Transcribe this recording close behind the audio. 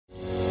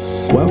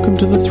Welcome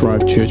to the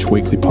Thrive Church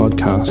Weekly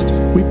Podcast.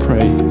 We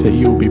pray that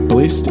you will be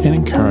blessed and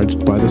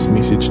encouraged by this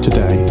message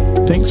today.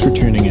 Thanks for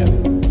tuning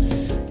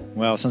in.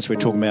 Well, since we're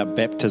talking about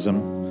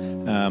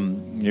baptism,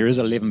 there is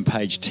an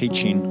 11-page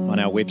teaching on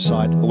our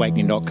website,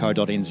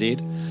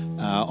 awakening.co.nz,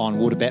 on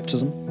water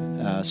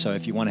baptism. So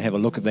if you want to have a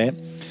look at that.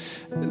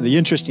 The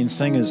interesting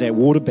thing is that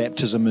water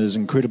baptism is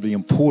incredibly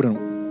important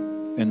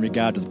in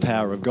regard to the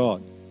power of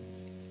God.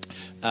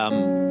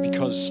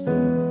 Because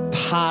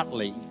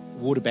partly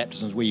water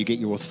baptism is where you get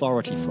your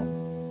authority from.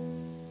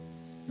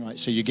 Right?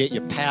 So you get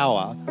your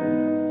power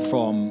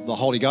from the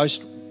Holy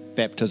Ghost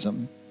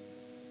baptism,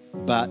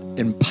 but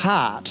in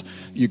part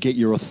you get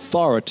your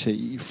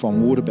authority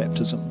from water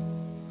baptism.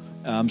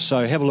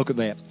 So have a look at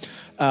that.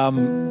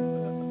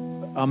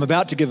 I'm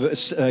about to give,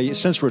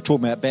 since we're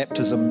talking about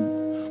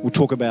baptism,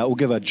 we'll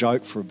give a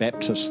joke for a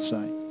Baptist,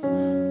 say.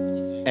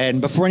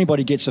 And before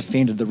anybody gets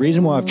offended, the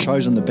reason why I've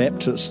chosen the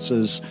Baptists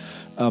is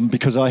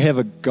because I have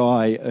a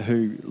guy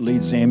who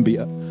leads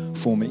Zambia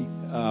for me.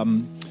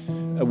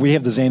 We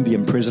have the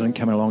Zambian president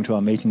coming along to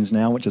our meetings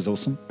now, which is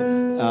awesome.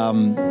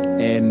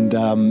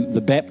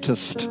 The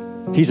Baptist,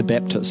 he's a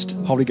Baptist,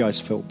 Holy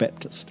Ghost-filled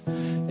Baptist.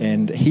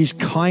 And he's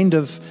kind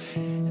of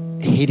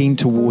heading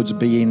towards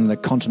being the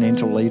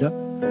continental leader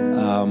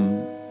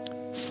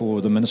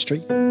for the ministry,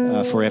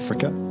 for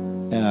Africa.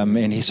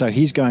 So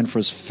he's going for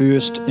his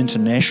first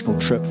international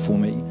trip for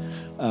me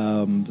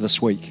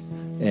this week.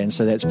 And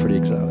so that's pretty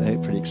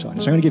exciting. So I'm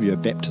going to give you a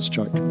Baptist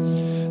joke.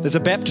 There's a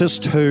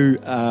Baptist who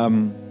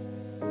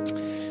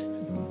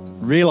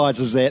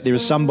realizes that there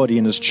is somebody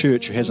in his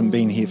church who hasn't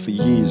been here for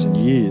years and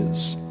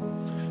years.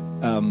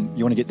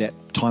 You want to get that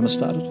timer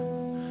started?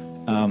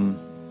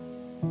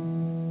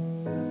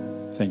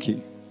 Thank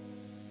you.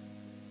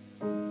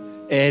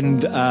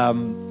 And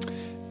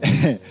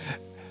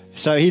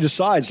so he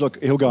decides, look,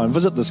 he'll go and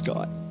visit this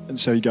guy. And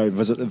so he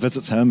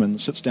visits him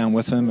and sits down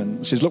with him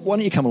and says, look, why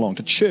don't you come along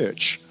to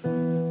church?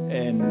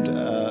 And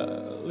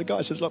the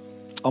guy says, look,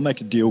 I'll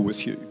make a deal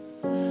with you.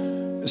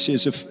 He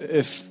says,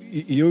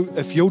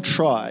 if you'll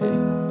try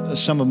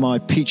some of my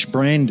peach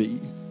brandy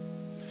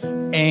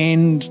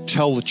and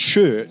tell the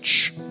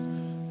church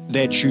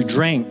that you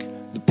drank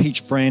the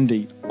peach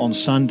brandy on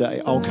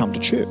Sunday, I'll come to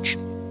church.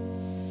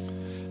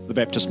 The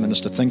Baptist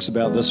minister thinks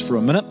about this for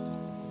a minute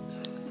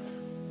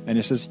and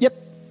he says, yep,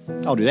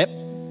 I'll do that.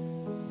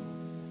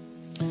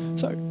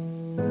 So,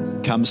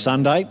 come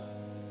Sunday,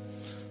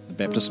 the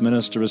Baptist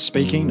minister is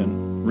speaking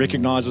and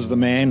recognizes the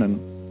man and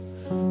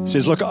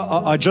says, look,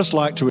 I'd just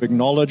like to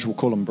acknowledge, we'll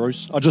call him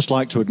Bruce, I'd just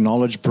like to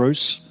acknowledge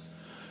Bruce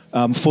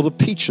for the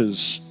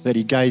peaches that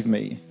he gave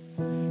me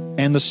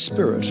and the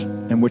spirit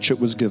in which it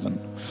was given.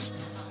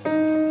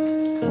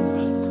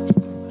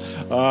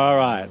 All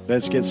right,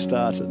 let's get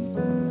started.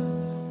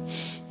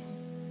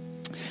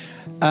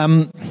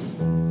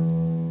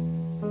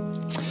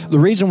 The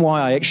reason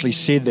why I actually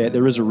said that,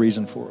 there is a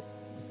reason for it.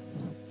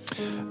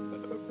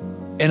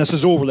 And this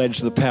is all related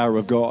to the power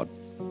of God.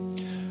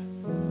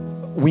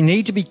 We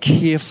need to be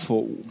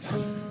careful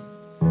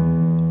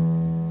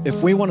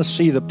if we want to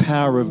see the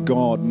power of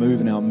God move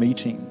in our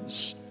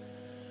meetings,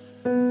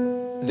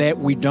 that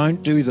we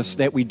do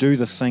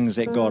the things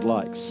that God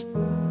likes,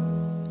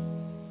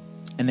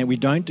 and that we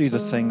don't do the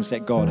things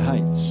that God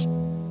hates.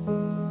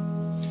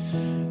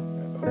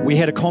 We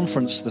had a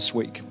conference this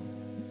week,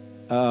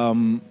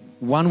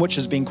 one which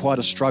has been quite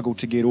a struggle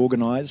to get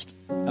organised.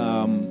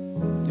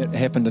 It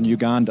happened in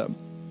Uganda.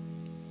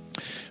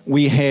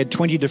 We had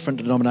 20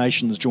 different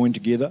denominations joined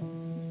together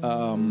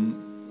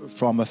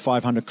from a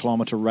 500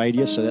 kilometre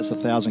radius, so that's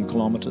 1,000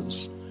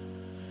 kilometres.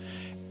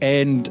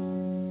 And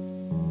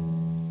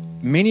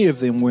many of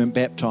them weren't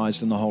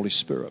baptised in the Holy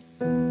Spirit.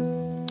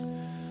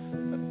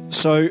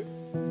 So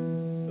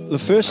the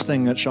first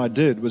thing that I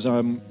did was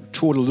I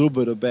taught a little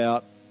bit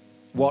about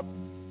what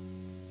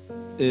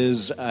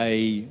is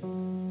a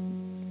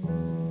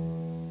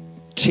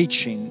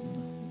teaching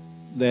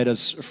that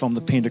is from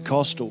the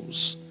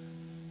Pentecostals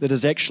that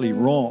is actually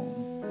wrong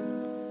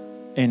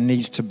and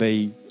needs to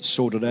be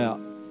sorted out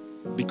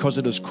because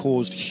it has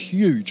caused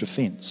huge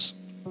offence.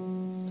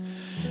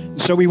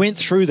 So we went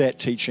through that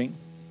teaching.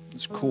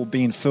 It's called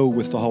being filled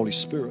with the Holy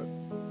Spirit,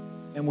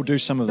 and we'll do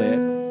some of that.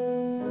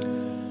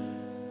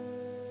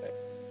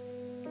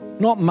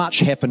 Not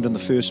much happened in the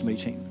first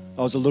meeting.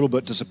 I was a little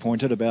bit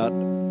disappointed about.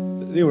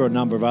 There were a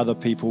number of other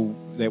people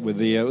that were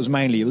there. It was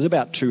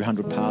about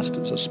 200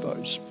 pastors, I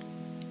suppose.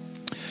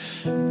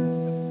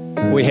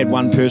 We had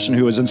one person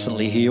who was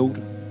instantly healed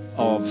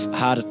of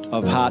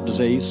heart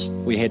disease.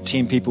 We had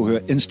 10 people who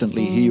were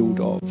instantly healed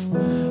of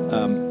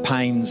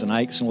pains and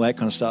aches and all that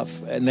kind of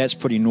stuff. And that's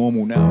pretty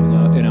normal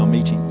now in our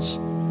meetings.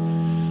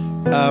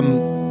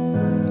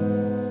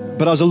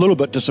 But I was a little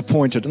bit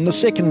disappointed. And the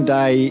second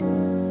day,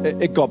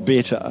 it got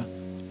better.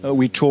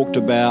 We talked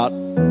about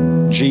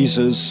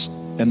Jesus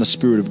and the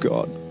Spirit of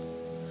God.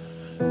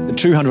 And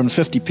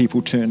 250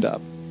 people turned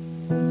up.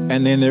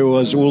 And then there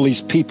was all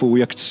these people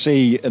we could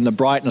see in the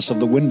brightness of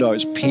the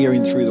windows,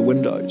 peering through the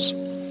windows.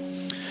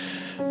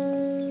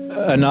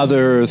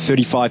 Another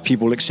 35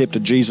 people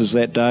accepted Jesus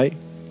that day.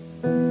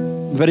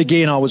 But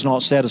again, I was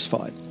not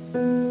satisfied.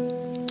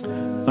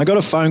 I got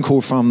a phone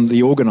call from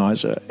the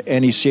organizer,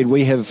 and he said,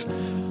 we have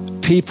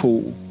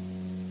people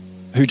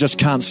who just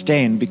can't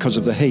stand because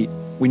of the heat.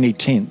 We need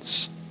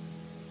tents.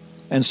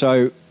 And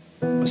so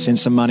I sent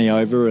some money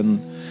over,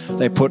 and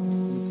they put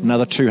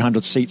another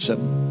 200 seats in.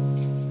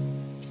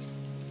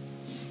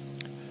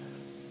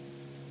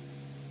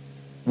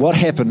 What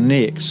happened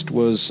next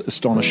was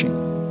astonishing.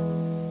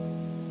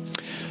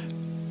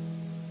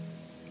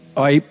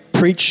 I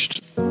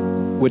preached,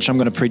 which I'm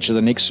going to preach at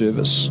the next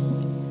service,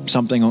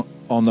 something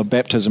on the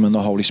baptism in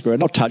the Holy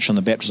Spirit. I'll touch on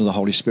the baptism of the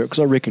Holy Spirit because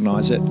I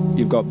recognise that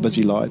you've got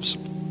busy lives.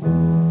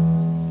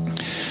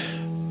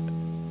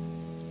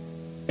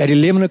 At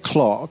 11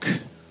 o'clock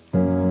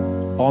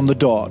on the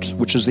dot,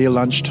 which is their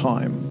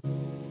lunchtime,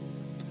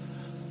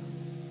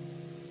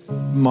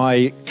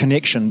 my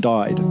connection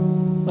died.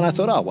 And I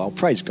thought, oh, well,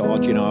 praise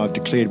God, I've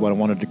declared what I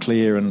want to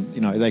declare, and,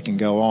 they can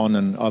go on,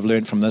 and I've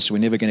learned from this, we're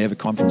never going to have a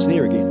conference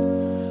there again.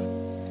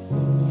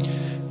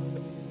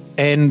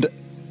 And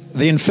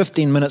then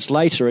 15 minutes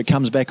later, it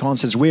comes back on and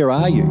says, where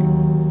are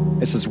you?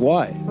 It says,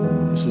 why?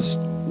 It says,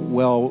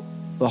 well,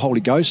 the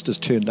Holy Ghost has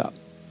turned up.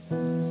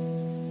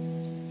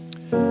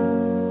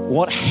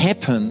 What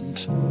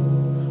happened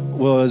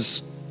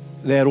was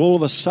that all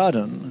of a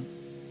sudden,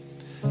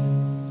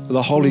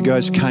 the Holy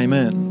Ghost came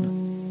in.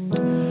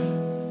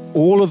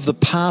 All of the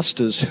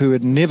pastors who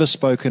had never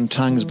spoken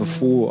tongues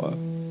before,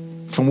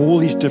 from all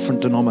these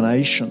different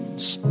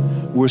denominations,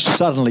 were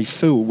suddenly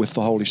filled with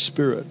the Holy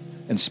Spirit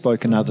and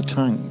spoke in other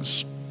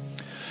tongues.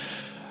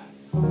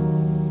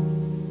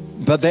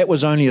 But that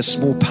was only a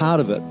small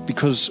part of it,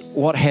 because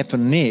what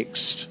happened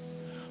next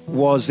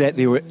was that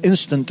there were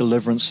instant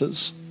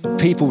deliverances.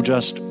 People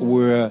just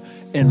were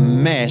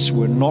en masse,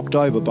 were knocked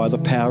over by the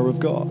power of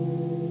God.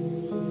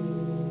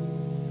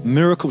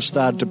 Miracles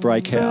started to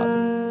break out.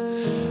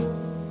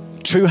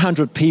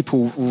 200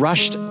 people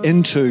rushed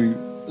into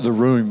the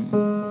room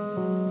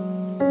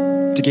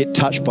to get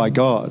touched by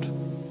God.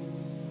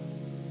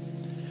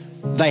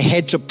 They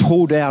had to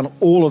pull down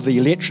all of the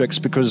electrics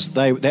because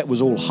that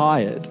was all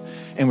hired,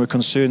 and were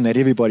concerned that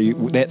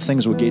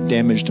things would get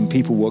damaged and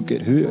people would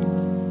get hurt.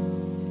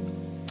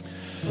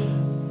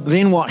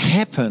 Then what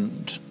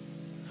happened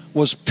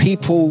was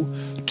people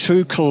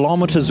 2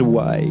 kilometers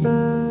away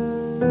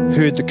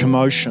heard the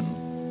commotion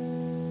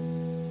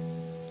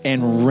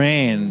and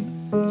ran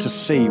to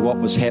see what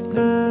was happening.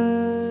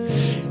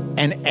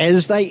 And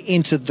as they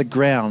entered the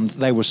ground,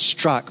 they were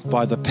struck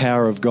by the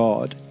power of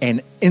God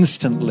and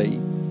instantly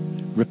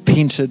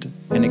repented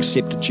and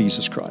accepted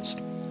Jesus Christ.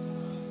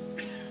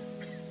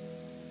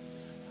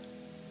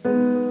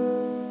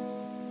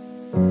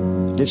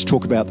 Let's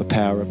talk about the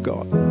power of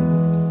God.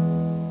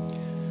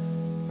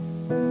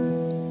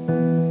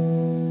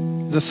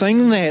 The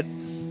thing that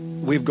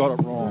we've got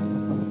it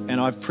wrong,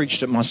 and I've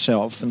preached it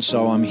myself, and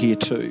so I'm here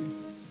too,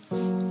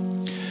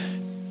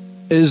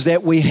 is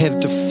that we have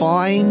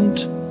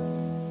defined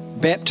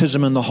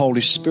baptism in the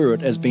Holy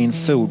Spirit as being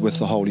filled with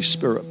the Holy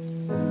Spirit,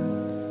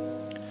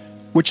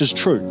 which is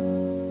true.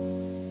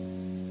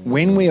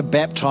 When we are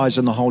baptized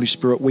in the Holy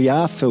Spirit, we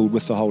are filled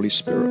with the Holy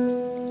Spirit.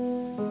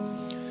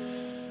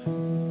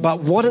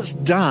 But what it's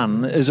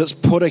done is it's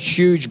put a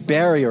huge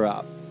barrier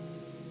up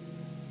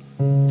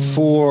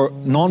for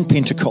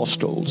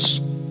non-Pentecostals,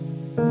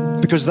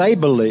 because they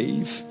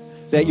believe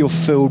that you're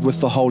filled with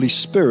the Holy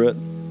Spirit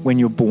when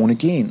you're born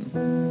again.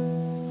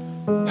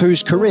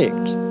 Who's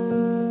correct?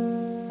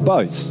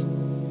 Both.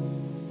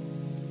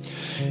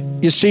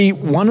 You see,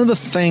 one of the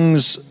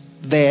things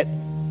that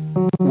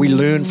we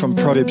learn from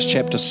Proverbs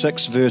chapter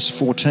 6, verse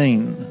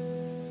 14,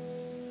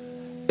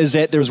 is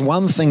that there's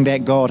one thing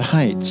that God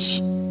hates,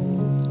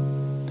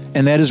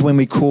 and that is when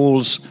we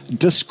cause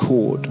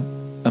discord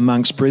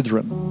amongst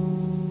brethren.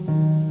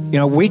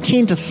 We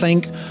tend to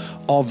think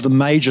of the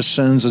major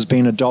sins as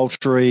being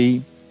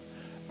adultery,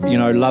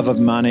 love of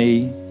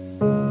money,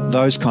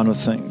 those kind of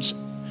things.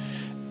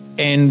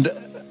 And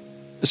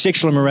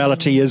sexual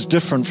immorality is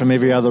different from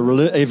every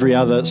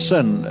other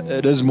sin.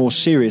 It is more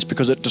serious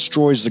because it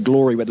destroys the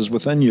glory that is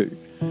within you.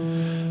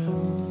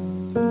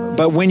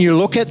 But when you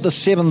look at the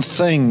 7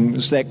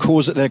 things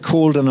that are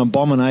called an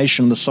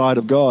abomination in the sight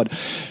of God,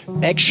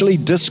 actually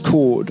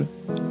discord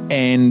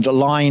and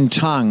lying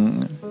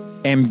tongue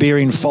and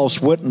bearing false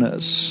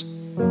witness,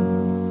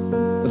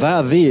 they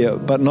are there,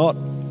 but not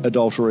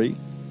adultery,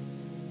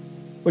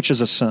 which is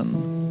a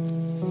sin.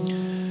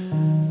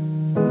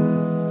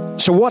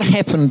 So what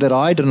happened that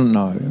I didn't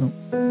know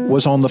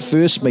was, on the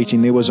first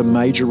meeting there was a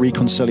major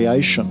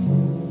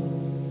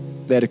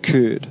reconciliation that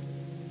occurred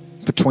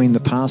between the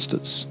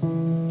pastors.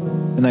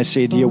 And they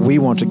said, yeah, we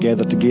want to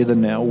gather together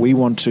now. We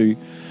want to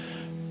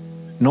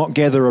not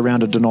gather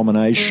around a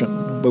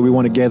denomination, but we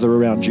want to gather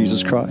around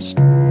Jesus Christ.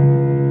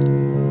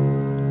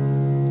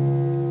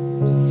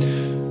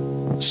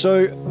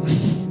 So,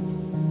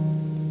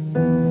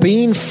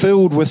 being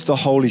filled with the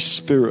Holy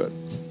Spirit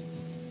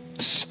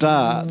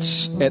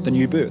starts at the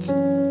new birth.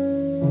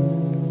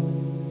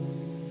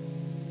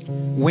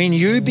 When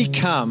you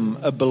become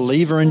a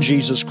believer in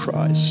Jesus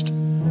Christ,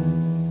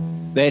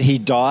 that He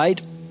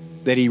died,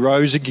 that he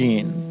rose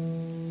again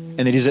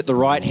and that he's at the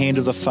right hand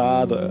of the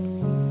Father,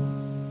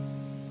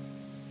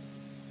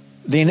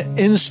 then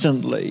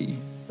instantly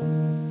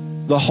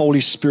the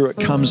Holy Spirit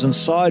comes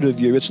inside of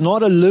you. It's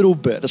not a little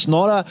bit. It's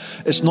not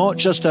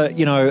just a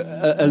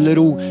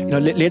little.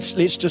 Let's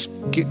just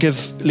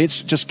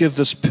give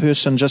this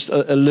person just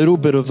a little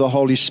bit of the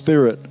Holy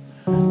Spirit.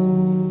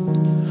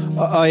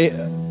 I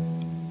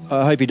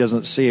hope he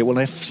doesn't see it. Well,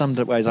 in some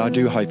ways, I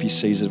do hope he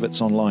sees it if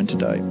it's online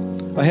today.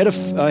 I had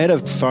a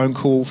phone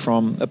call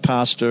from a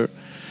pastor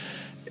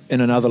in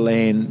another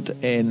land,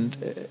 and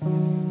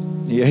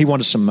he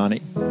wanted some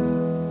money.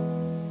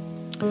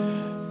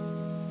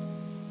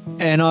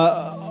 And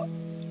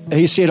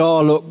he said,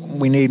 "Oh, look,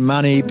 we need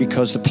money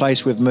because the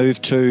place we've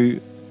moved to,"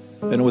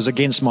 and it was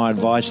against my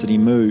advice that he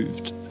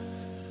moved.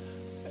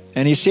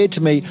 And he said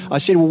to me, I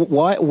said,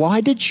 "Well,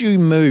 why did you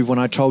move when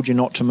I told you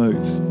not to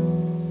move?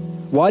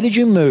 Why did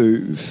you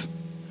move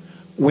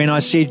when I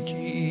said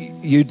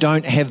you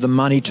don't have the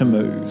money to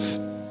move?"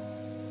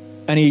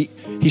 And he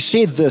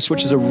said this,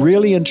 which is a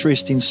really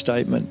interesting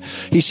statement.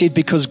 He said,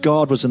 "Because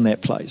God was in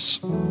that place."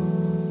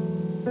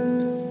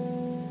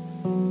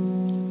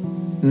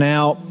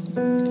 Now,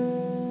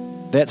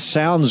 that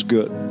sounds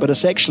good, but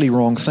it's actually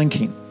wrong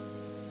thinking.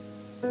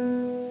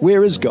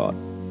 Where is God?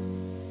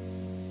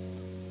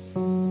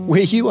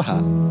 Where you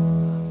are.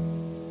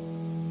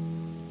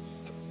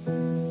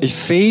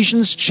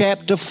 Ephesians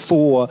chapter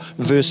 4,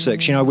 verse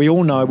 6. We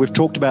all know, we've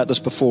talked about this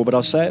before, but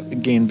I'll say it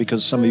again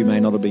because some of you may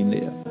not have been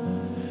there.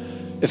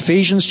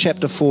 Ephesians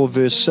chapter 4,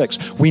 verse 6.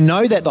 We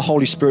know that the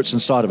Holy Spirit's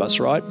inside of us,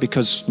 right?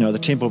 Because, the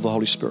temple of the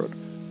Holy Spirit.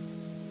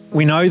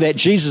 We know that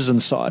Jesus is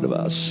inside of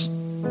us.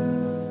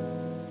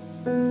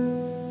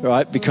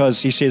 Right?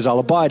 Because he says, "I'll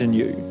abide in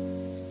you."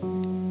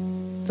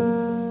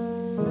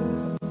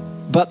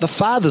 But the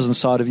Father's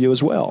inside of you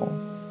as well.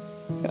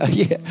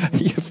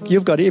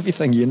 You've got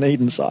everything you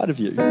need inside of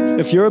you.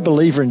 If you're a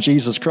believer in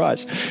Jesus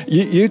Christ,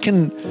 you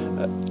can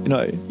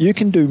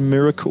do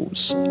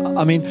miracles.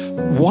 I mean,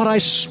 what I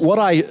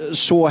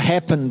saw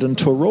happened in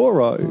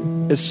Tororo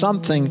is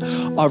something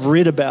I've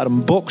read about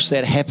in books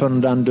that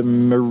happened under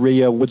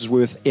Maria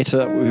Wordsworth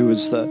Etta, who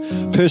was the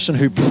person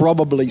who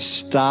probably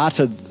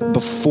started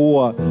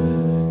before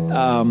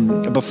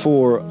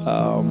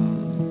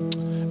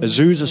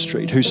Azusa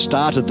Street, who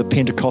started the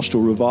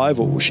Pentecostal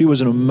revival. She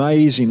was an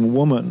amazing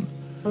woman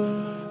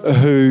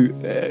who,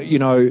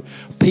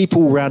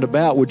 people round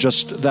about would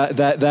just,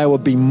 they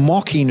would be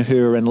mocking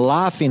her and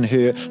laughing at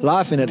her,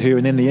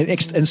 and then the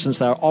next instance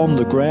they were on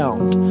the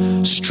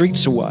ground,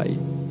 streets away,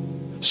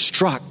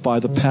 struck by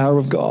the power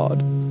of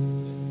God.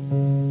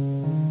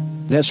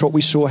 That's what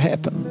we saw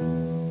happen.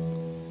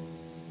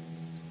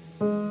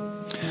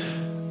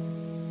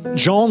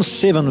 John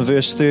 7,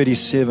 verse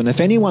 37, "If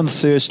anyone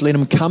thirsts, let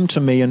him come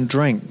to me and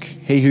drink.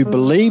 He who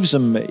believes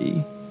in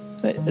me,"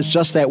 it's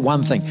just that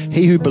one thing,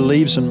 "he who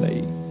believes in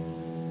me,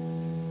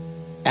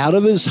 out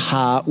of his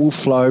heart will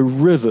flow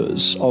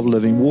rivers of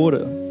living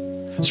water."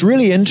 It's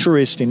really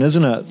interesting,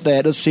 isn't it,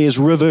 that it says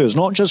rivers,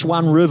 not just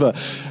one river.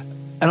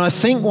 And I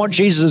think what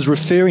Jesus is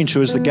referring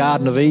to is the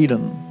Garden of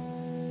Eden.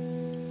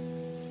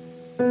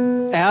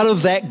 Out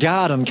of that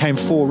garden came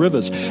 4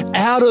 rivers.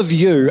 Out of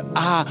you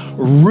are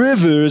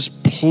rivers,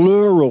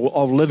 plural,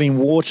 of living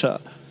water.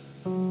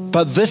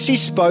 But this he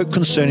spoke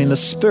concerning the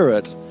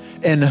Spirit,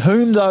 in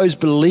whom those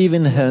believe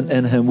in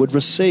him would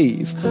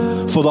receive.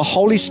 For the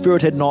Holy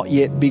Spirit had not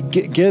yet been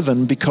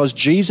given, because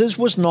Jesus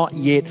was not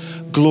yet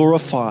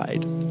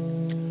glorified.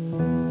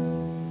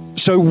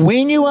 So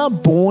when you are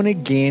born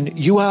again,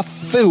 you are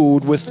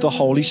filled with the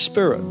Holy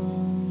Spirit.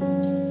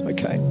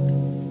 Okay.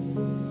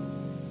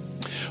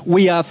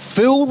 We are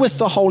filled with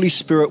the Holy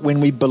Spirit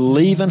when we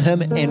believe in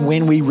him and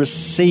when we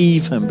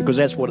receive him, because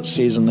that's what it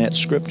says in that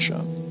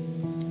scripture.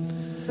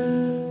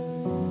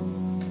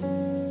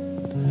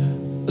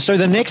 So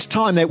the next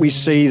time that we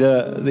see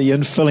the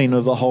infilling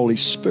of the Holy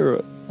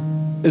Spirit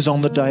is on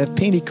the day of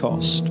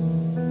Pentecost.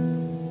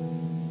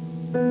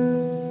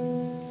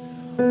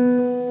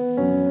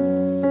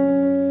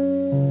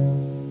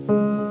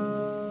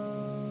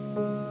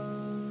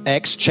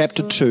 Acts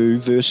chapter 2,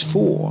 verse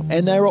 4.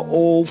 "And they were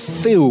all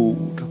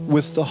filled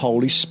with the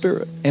Holy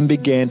Spirit and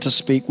began to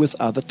speak with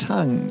other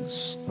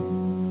tongues,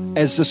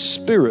 as the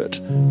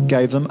Spirit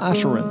gave them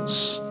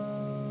utterance."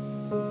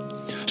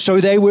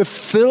 So they were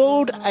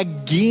filled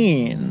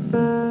again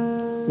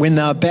when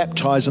they were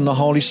baptized in the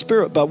Holy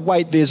Spirit. But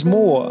wait, there's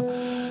more.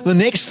 The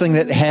next thing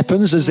that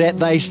happens is that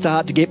they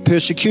start to get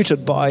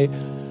persecuted by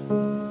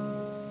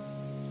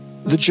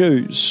the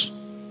Jews,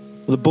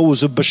 the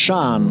bulls of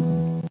Bashan.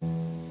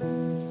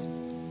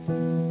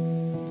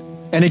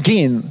 And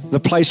again, the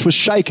place was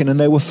shaken and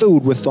they were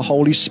filled with the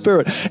Holy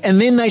Spirit.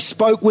 And then they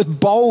spoke with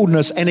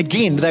boldness, and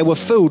again, they were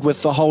filled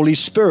with the Holy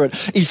Spirit.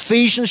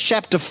 Ephesians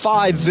chapter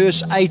 5,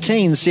 verse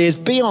 18 says,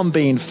 "Be on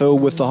being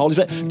filled with the Holy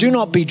Spirit. Do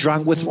not be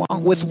drunk with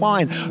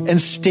wine.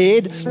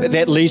 Instead,"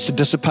 that leads to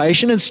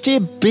dissipation,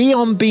 "instead be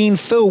on being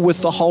filled with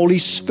the Holy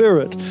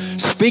Spirit,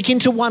 speaking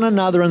to one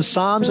another in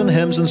psalms and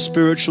hymns and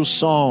spiritual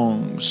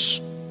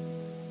songs."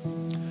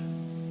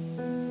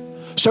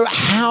 So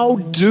how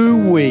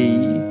do we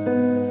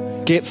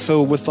get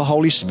filled with the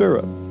Holy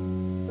Spirit?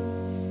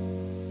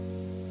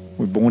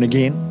 We're born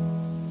again.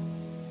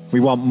 If we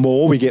want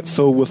more, we get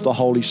filled with the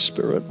Holy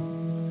Spirit.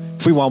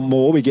 If we want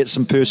more, we get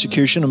some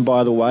persecution. And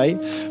by the way,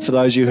 for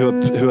those of you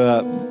who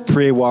are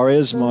prayer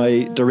warriors,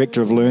 my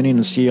director of learning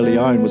in Sierra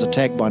Leone was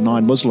attacked by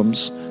 9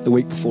 Muslims the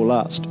week before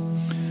last.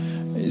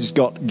 He's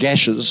got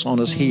gashes on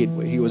his head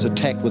where he was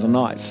attacked with a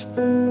knife.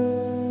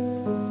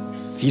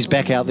 He's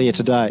back out there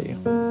today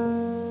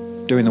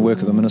doing the work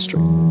of the ministry.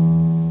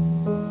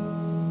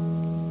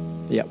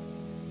 Yep.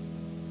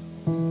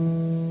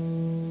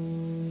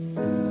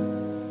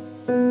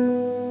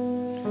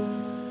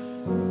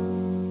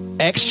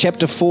 Acts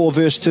chapter 4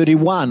 verse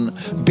 31,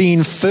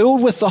 being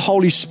filled with the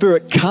Holy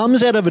Spirit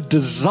comes out of a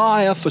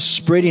desire for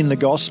spreading the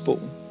gospel.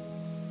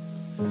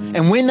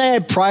 And when they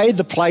had prayed,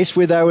 the place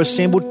where they were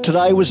assembled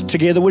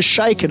together was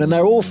shaken, and they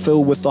were all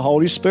filled with the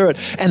Holy Spirit.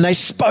 And they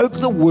spoke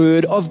the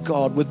word of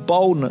God with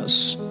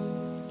boldness.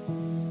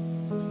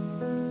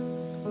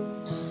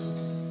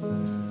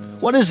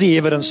 What is the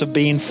evidence of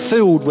being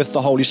filled with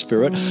the Holy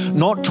Spirit?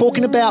 Not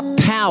talking about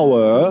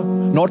power,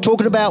 not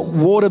talking about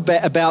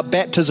about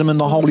baptism in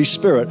the Holy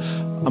Spirit.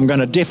 I'm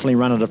going to definitely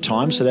run out of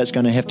time, so that's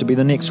going to have to be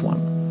the next one.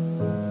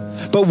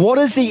 But what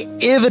is the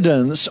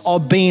evidence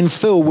of being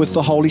filled with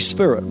the Holy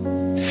Spirit?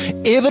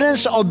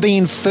 Evidence of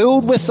being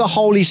filled with the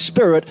Holy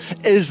Spirit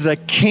is the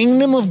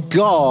kingdom of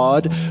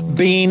God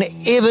being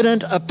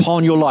evident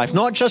upon your life.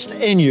 Not just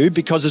in you,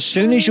 because as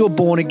soon as you're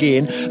born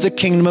again, the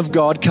kingdom of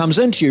God comes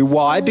into you.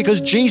 Why? Because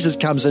Jesus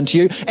comes into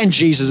you, and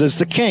Jesus is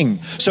the king.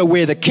 So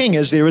where the king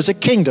is, there is a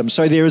kingdom.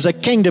 So there is a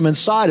kingdom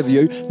inside of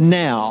you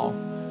now.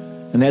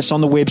 And that's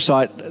on the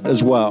website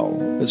as well.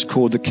 It's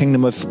called The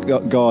Kingdom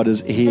of God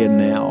is Here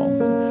Now.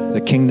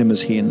 The kingdom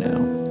is here now.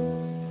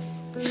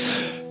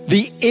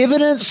 The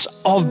evidence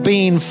of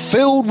being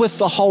filled with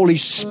the Holy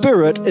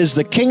Spirit is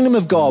the kingdom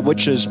of God,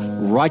 which is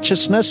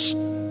righteousness,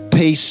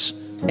 peace,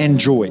 and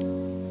joy.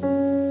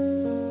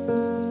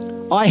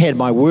 I had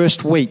my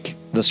worst week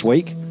this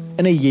week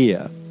in a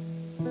year.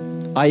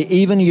 I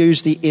even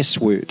used the S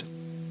word.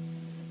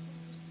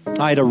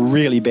 I had a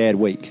really bad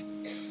week.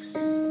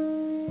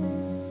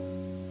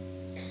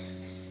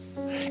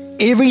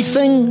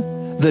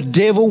 Everything the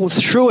devil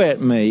threw at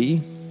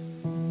me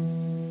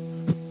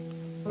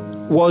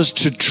was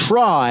to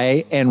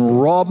try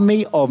and rob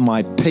me of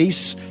my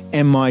peace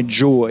and my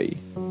joy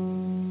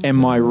and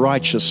my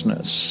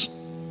righteousness.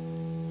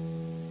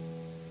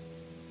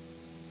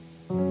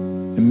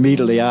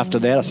 Immediately after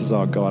that, I says,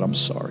 oh God, I'm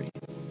sorry.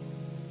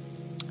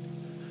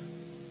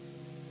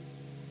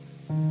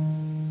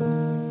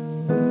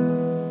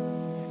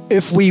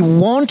 If we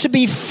want to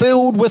be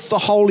filled with the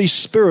Holy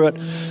Spirit,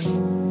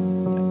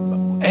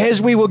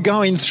 as we were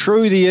going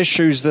through the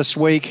issues this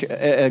week,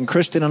 and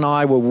Kristen and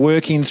I were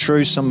working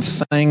through some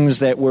things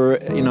that were,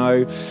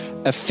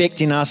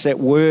 affecting us at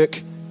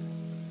work.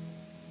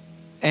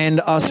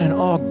 And I was saying,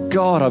 oh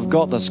God, I've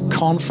got this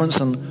conference.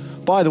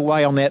 And by the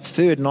way, on that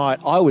third night,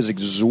 I was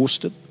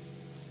exhausted.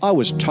 I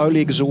was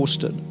totally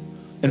exhausted.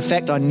 In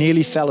fact, I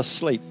nearly fell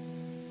asleep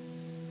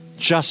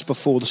just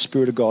before the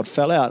Spirit of God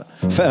fell down.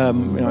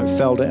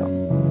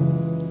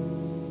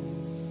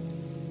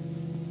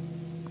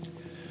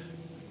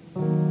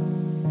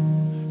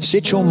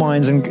 Set your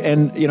minds and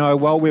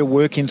while we're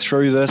working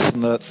through this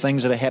and the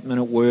things that are happening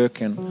at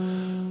work, and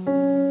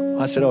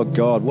I said, oh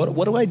God,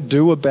 what do I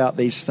do about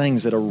these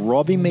things that are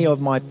robbing me of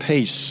my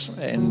peace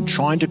and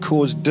trying to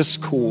cause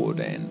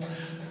discord?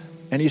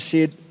 And he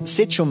said,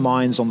 set your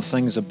minds on the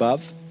things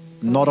above,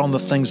 not on the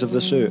things of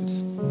this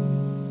earth.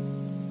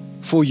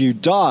 For you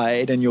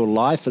died and your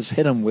life is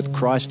hidden with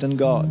Christ in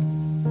God.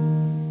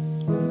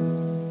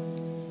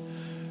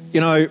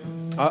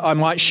 I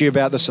might share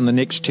about this in the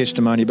next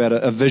testimony, about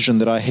a vision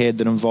that I had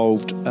that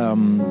involved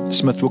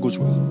Smith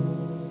Wigglesworth,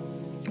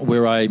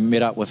 where I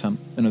met up with him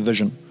in a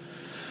vision.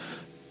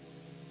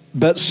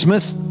 But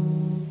Smith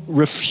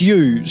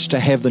refused to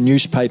have the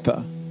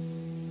newspaper.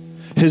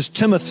 His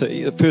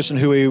Timothy, the person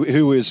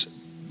who was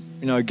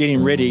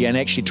getting ready and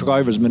actually took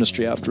over his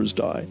ministry after his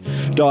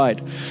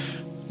died,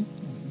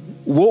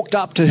 walked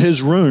up to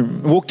his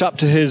room,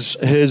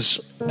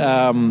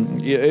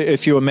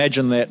 if you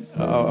imagine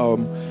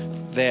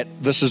that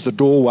this is the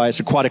doorway,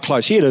 so quite a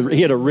close. He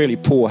had a really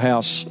poor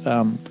house,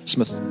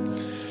 Smith,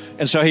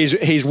 and so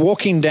he's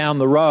walking down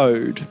the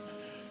road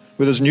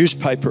with his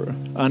newspaper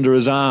under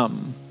his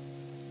arm,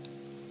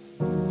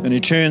 and he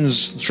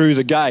turns through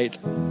the gate.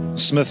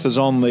 Smith is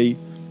on the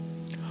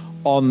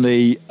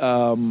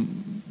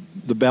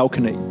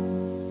balcony.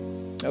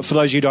 For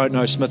those of you who don't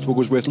know Smith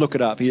Wigglesworth, look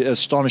it up.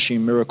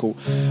 Astonishing miracle.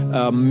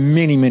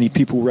 Many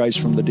people raised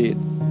from the dead.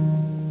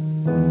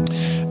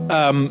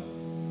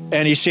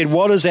 And he said,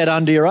 what is that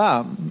under your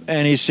arm?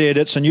 And he said,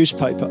 it's a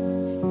newspaper.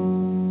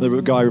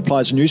 The guy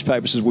replies, a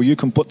newspaper. He says, well, you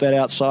can put that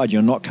outside.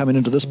 You're not coming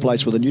into this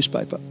place with a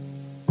newspaper.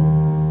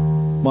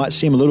 Might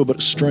seem a little bit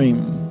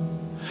extreme.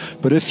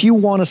 But if you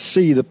want to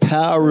see the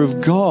power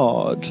of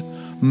God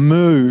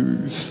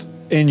move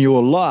in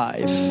your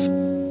life,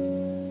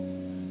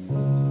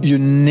 You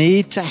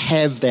need to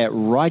have that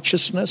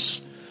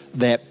righteousness,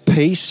 that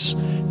peace,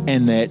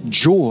 and that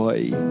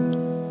joy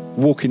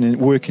working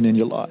in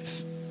your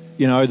life.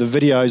 You know, the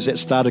videos that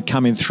started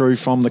coming through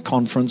from the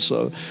conference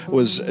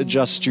was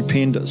just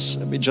stupendous.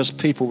 I mean, just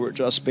people were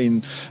just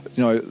been,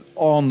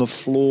 on the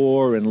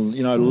floor and,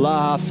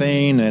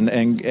 laughing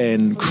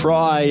and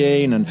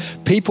crying, and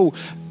people,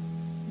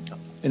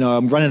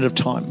 I'm running out of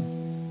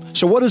time.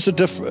 So what is the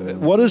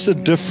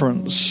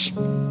difference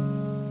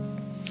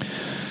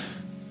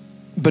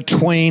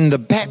between the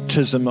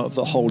baptism of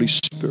the Holy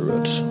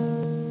Spirit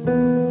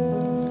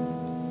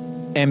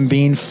and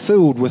being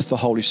filled with the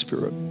Holy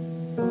Spirit?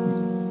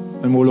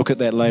 And we'll look at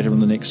that later in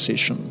the next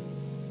session.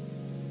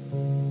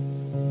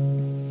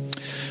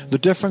 The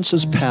difference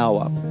is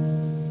power.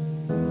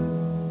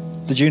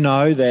 Did you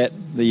know that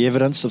the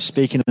evidence of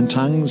speaking in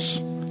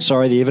tongues,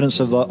 the evidence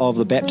of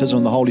the baptism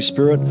of the Holy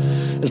Spirit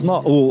is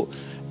not all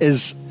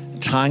is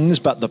tongues,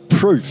 but the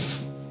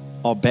proof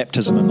of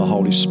baptism in the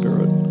Holy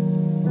Spirit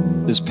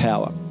is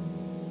power.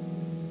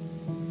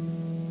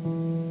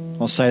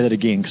 I'll say that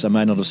again because I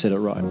may not have said it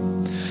right.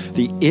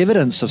 The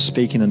evidence of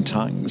speaking in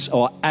tongues,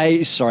 let me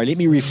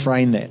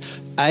reframe that.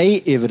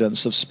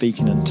 Evidence of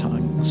speaking in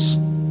tongues,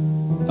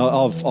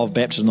 of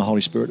baptism in the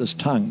Holy Spirit is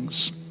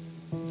tongues.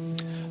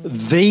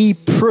 The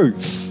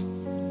proof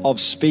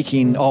of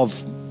speaking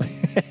of,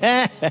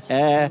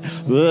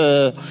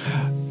 the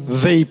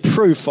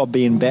proof of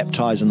being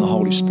baptized in the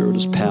Holy Spirit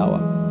is power.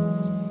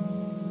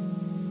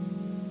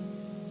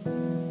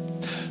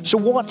 So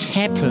what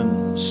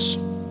happens?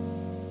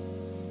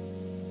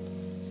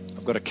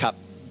 I've got a cup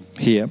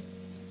here.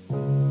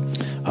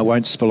 I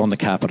won't spill on the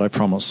carpet, I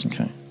promise.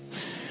 Okay.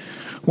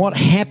 What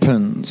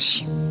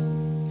happens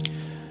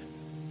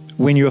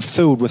when you're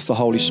filled with the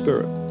Holy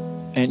Spirit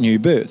at new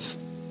birth?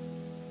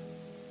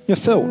 You're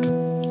filled.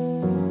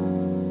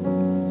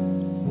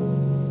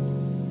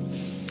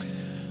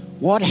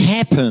 What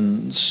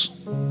happens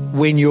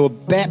when you're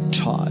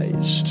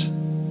baptized?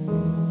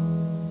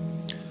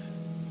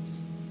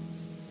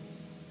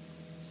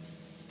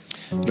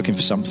 Looking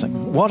for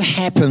something. What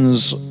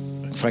happens?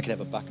 If I could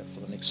have a bucket for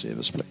the next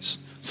service, please.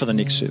 For the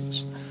next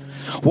service.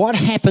 What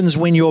happens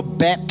when you're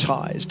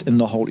baptized in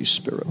the Holy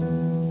Spirit?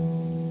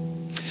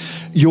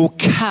 Your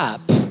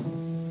cup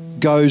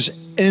goes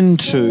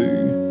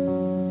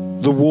into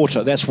the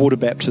water. That's water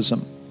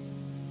baptism.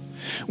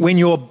 When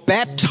you're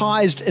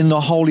baptized in the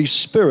Holy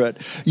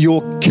Spirit,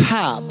 your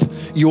cup,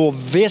 your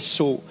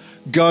vessel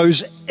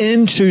goes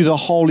into the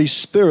Holy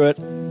Spirit,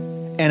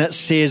 and it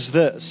says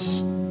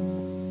this.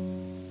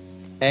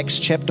 Acts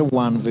chapter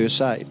 1, verse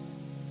 8.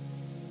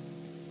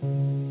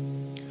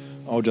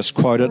 I'll just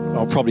quote it.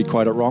 I'll probably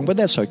quote it wrong, but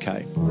that's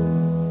okay.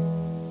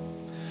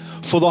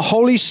 For the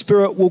Holy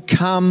Spirit will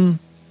come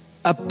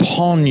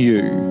upon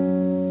you,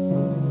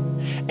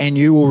 and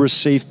you will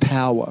receive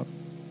power.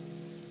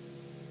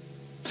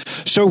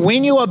 So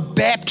when you are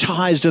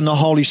baptized in the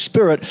Holy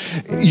Spirit,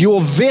 your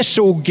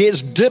vessel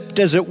gets dipped,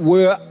 as it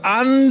were,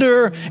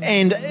 under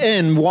and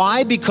in.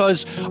 Why?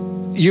 Because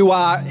you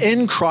are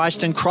in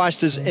Christ and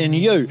Christ is in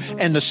you.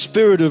 And the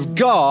Spirit of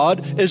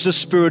God is the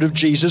Spirit of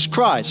Jesus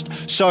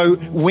Christ. So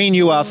when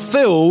you are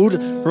filled,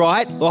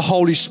 right, the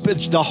Holy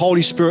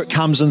Spirit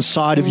comes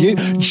inside of you.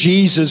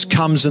 Jesus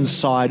comes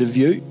inside of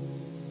you.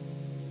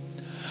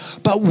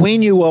 But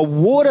when you are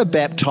water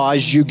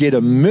baptized, you get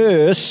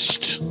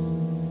immersed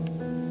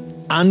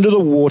under the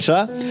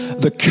water.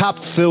 The cup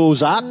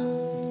fills up.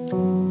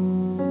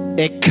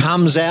 It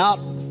comes out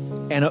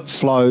and it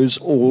flows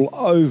all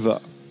over.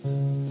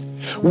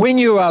 When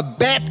you are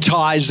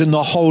baptized in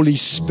the Holy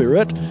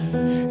Spirit,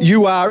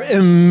 you are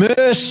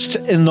immersed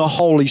in the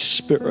Holy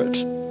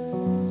Spirit.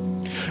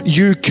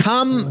 You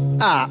come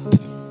up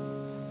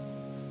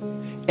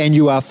and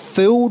you are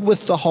filled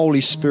with the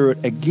Holy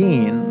Spirit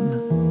again,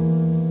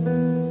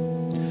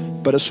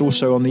 but it's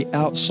also on the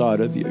outside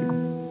of you.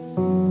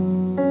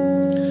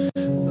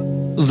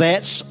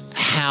 That's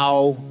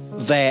how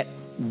that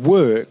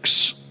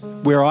works,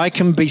 where I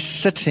can be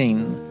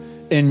sitting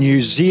in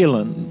New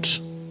Zealand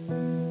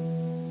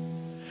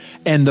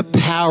and the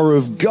power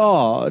of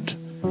God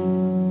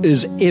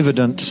is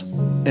evident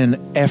in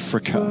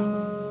Africa.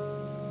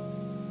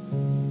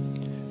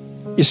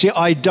 You see,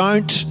 I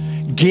don't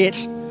get,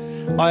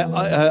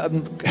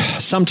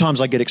 sometimes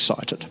I get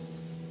excited.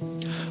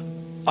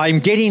 I'm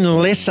getting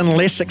less and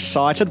less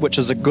excited, which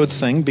is a good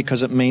thing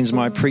because it means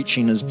my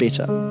preaching is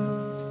better.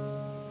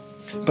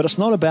 But it's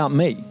not about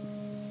me.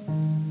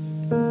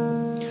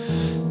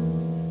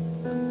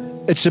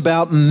 It's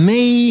about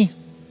me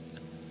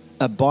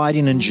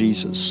abiding in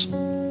Jesus,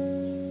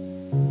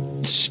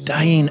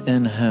 staying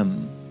in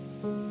Him.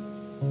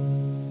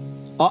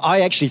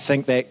 I actually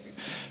think that,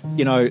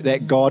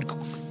 that God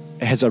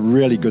has a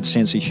really good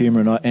sense of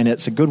humor, and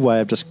it's a good way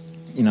of just,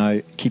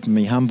 keeping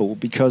me humble,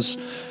 because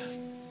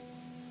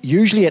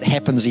usually it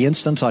happens the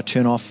instant I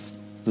turn off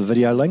the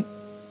video link.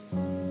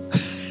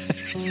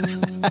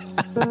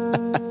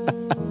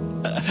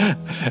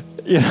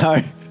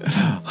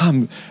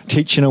 I'm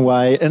teaching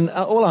away, and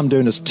all I'm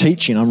doing is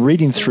teaching. I'm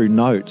reading through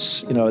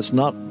notes. It's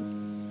not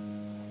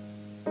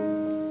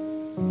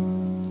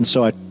And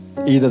so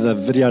either the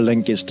video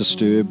link gets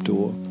disturbed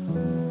or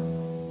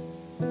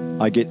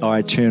I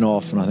turn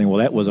off and I think, well,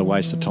 that was a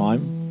waste of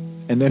time.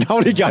 And then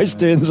Holy Ghost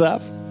turns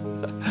up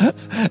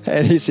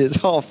and he says,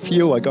 oh,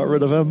 phew, I got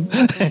rid of him.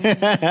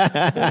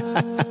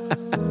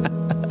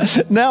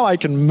 Now I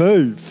can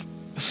move.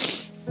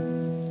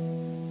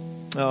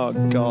 Oh,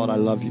 God, I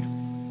love you.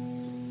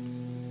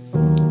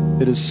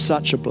 It is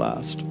such a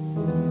blast.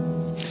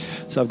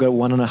 So I've got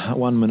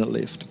 1 minute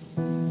left.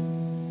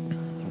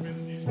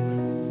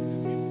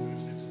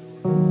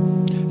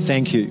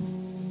 Thank you.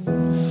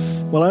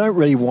 Well, I don't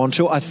really want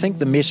to. I think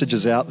the message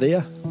is out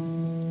there.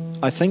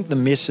 I think the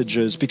message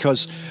is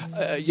because,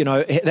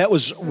 that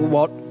was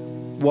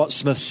what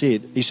Smith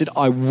said. He said,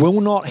 I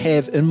will not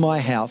have in my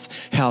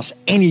house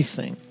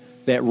anything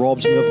that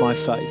robs me of my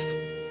faith.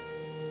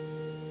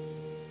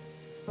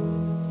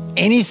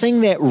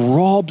 Anything that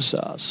robs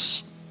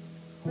us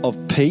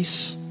of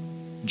peace,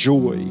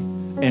 joy,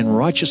 and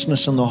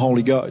righteousness in the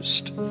Holy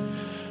Ghost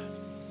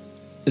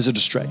is a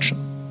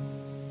distraction.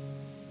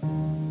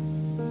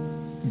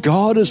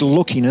 God is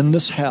looking in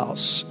this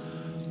house.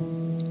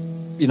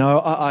 I'd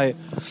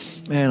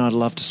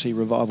love to see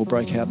revival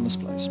break out in this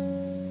place.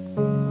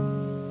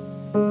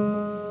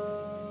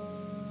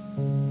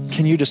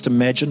 Can you just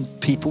imagine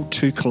people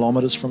 2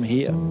 kilometers from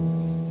here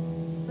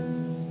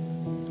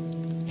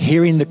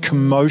hearing the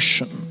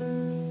commotion?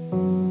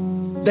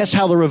 That's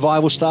how the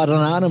revival started in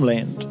Arnhem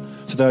Land.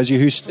 For those of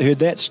you who heard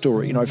that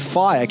story,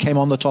 fire came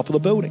on the top of the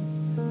building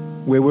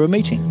where we were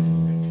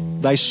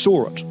meeting. They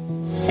saw it.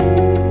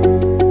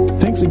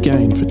 Thanks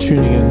again for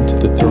tuning in to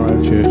the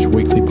Thrive Church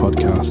Weekly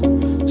Podcast.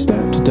 Stay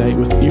up to date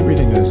with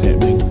everything that is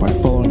happening by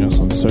following us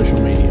on social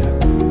media.